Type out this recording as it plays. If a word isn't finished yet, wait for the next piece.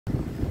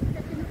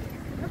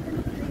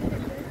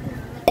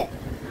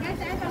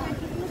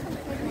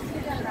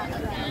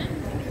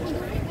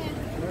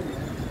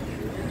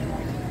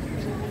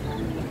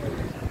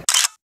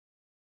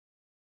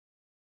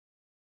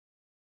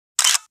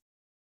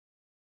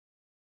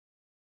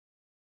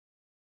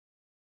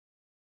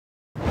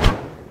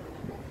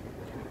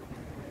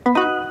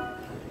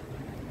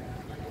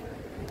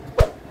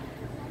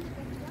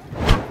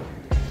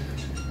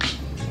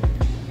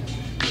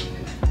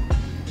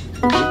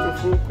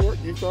food court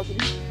you talking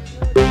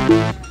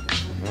about?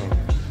 No.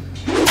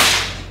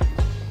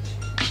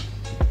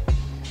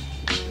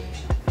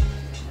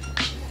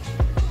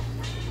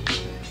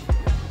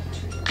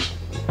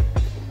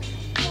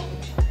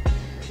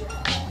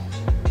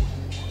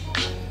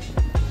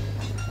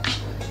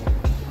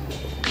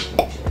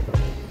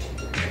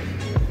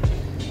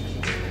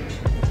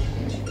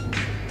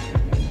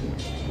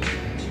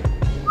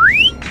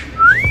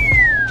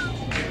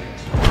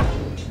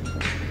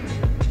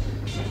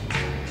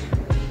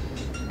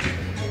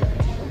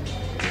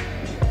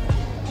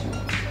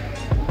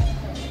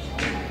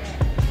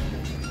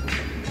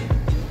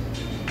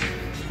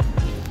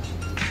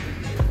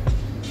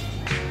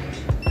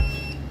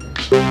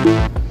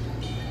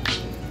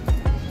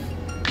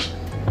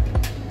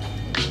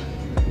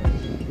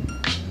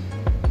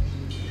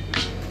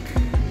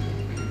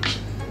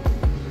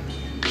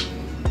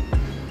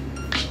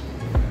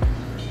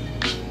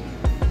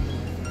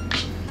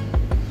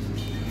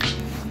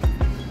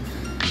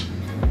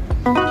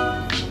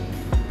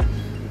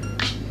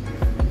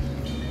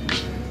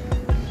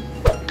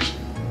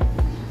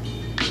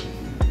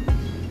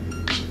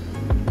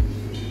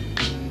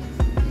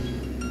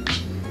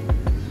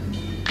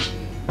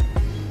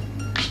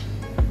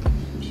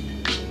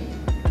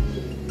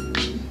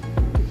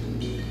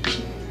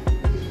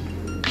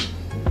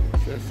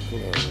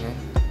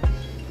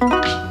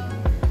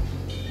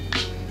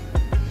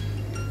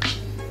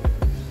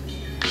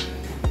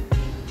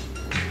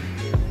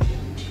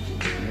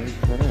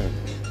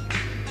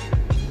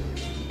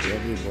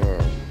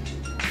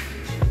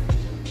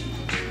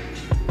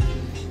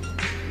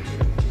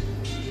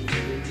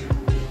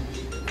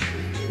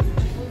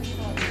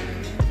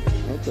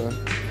 Okay.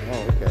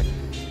 Oh, okay.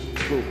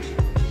 Cool.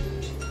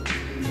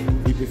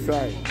 You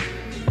decide.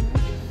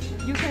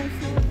 You can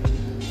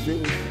choose.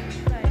 Choose.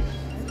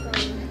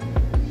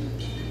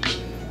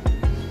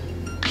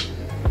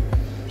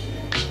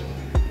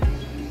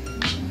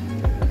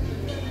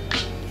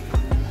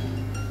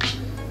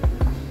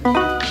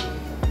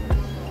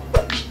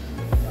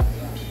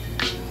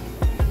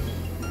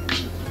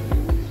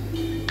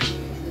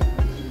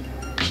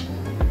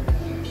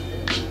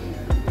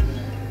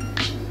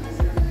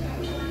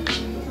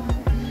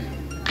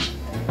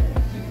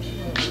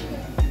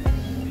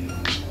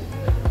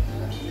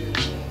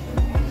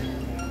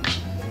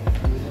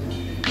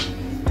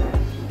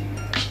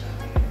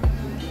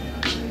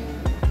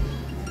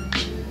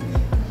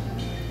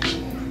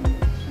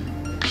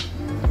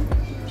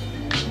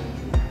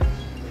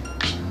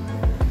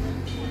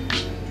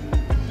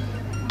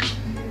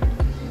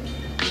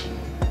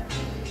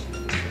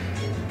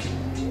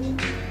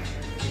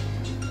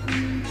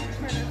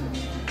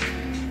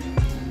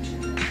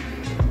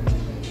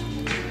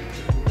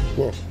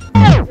 Cool.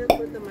 Just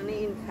put the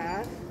money in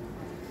cash.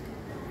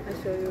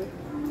 I'll show you.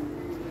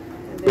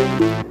 And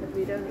then if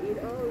we don't eat,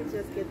 oh, we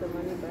just get the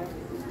money back.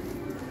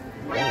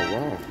 Oh,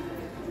 wow.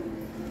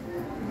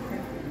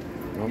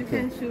 Okay. You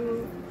can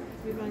choose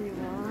which one you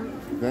want.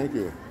 Thank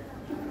you.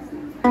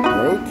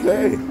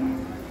 Okay.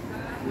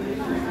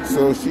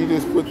 So she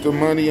just put the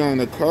money on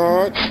the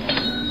card,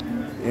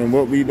 and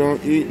what we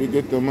don't eat, we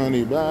get the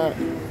money back.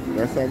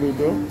 That's how we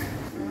do?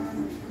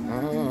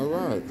 All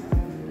right.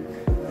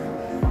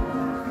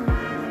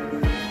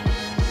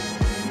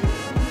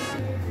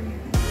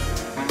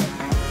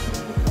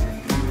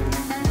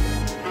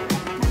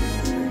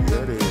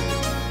 There it is.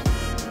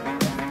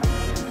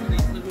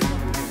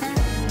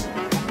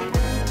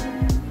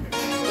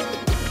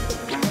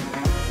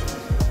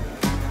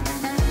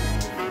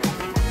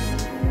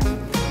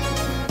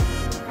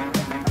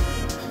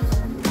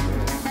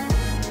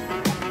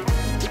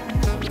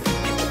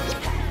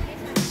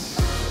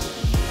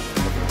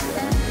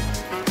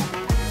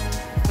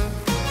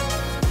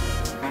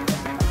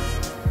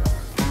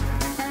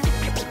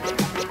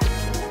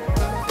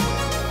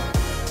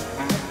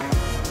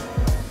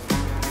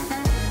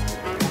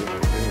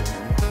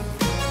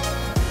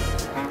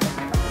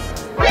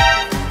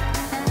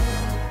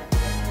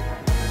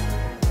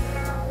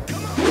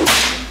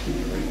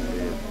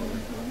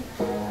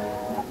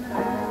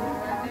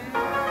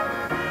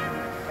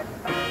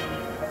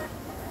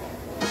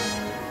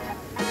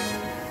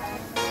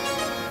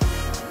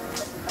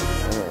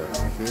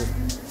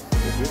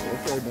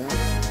 Okay, man.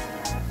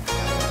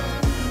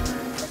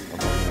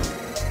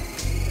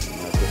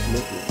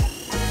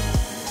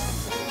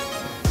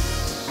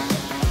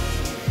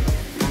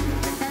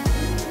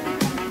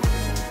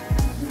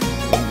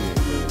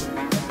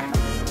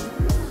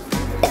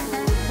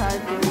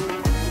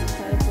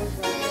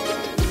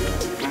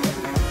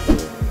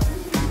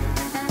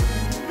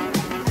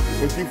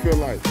 What you feel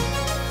like?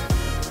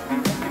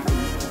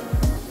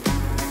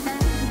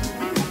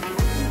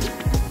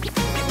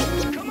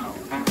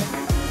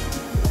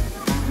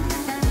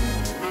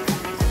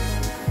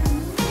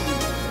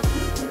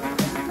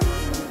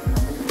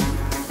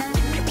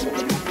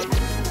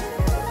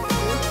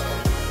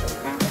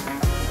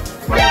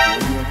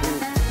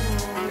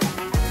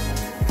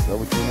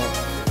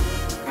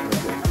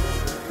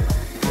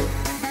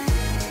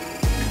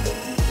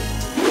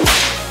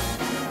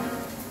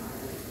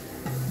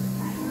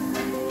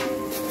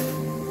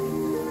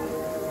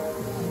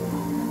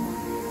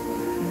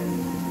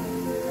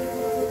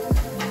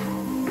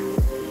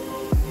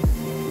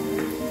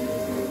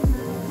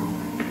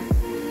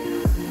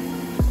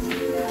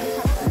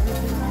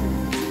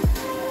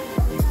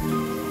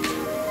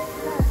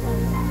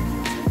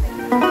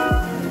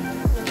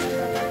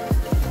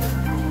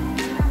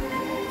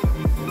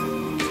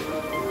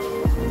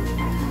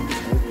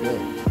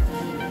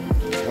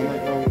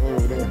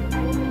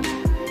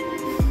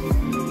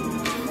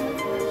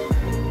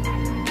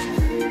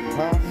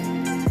 Huh?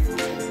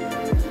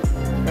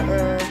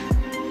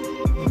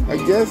 I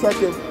guess I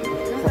could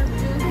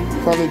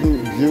probably do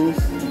juice.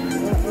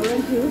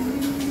 Orange juice?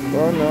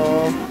 Oh no,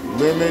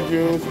 lemon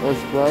juice or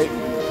Sprite.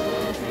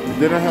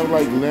 They don't have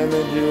like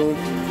lemon juice,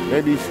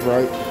 maybe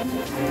Sprite. I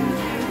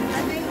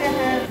think they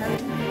have.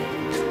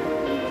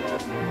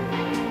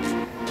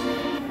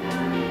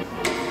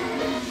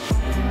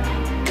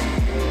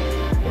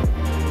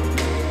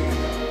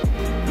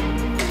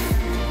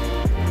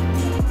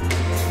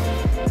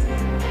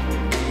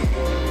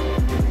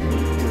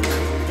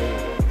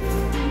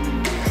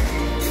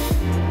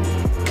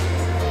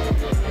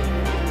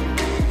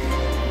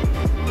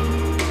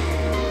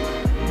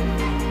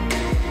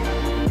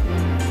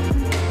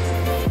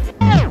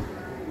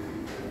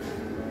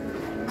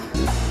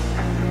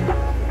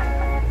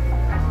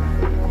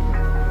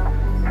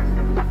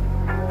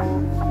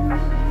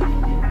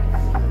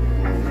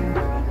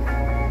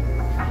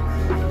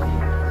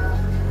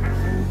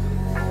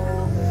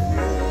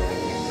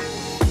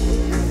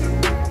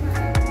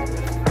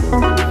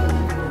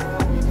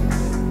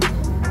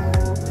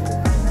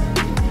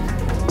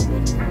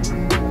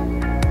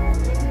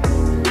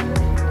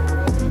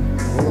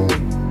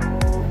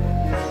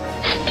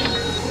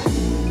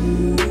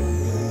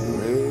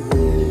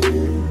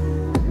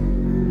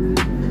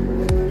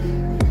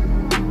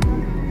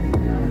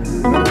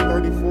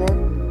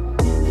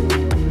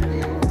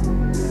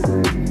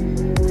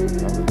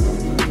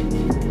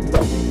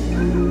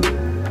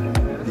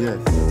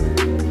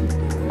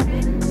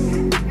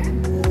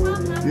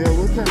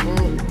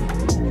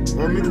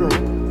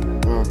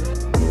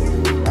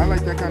 I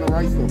like that kind of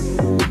rice though.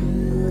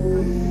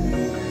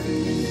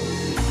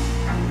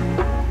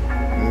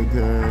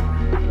 Okay.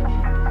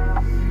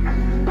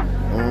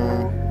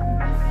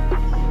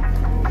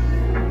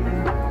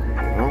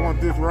 I want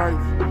this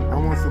rice. I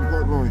want some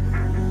pork loin.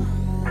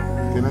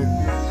 Can I?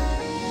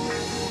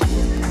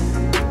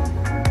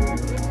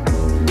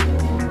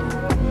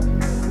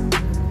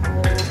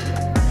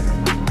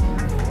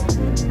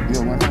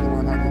 Yeah, 100.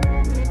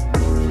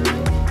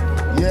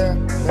 Yeah,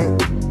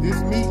 this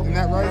meat and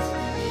that rice.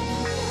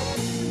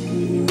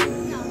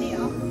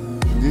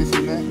 This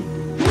and that.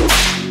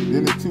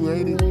 Then it's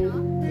 280.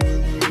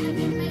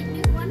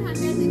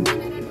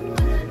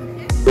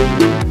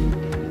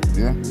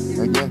 Yeah,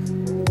 I guess.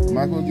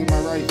 Might as well get my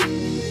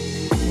rice.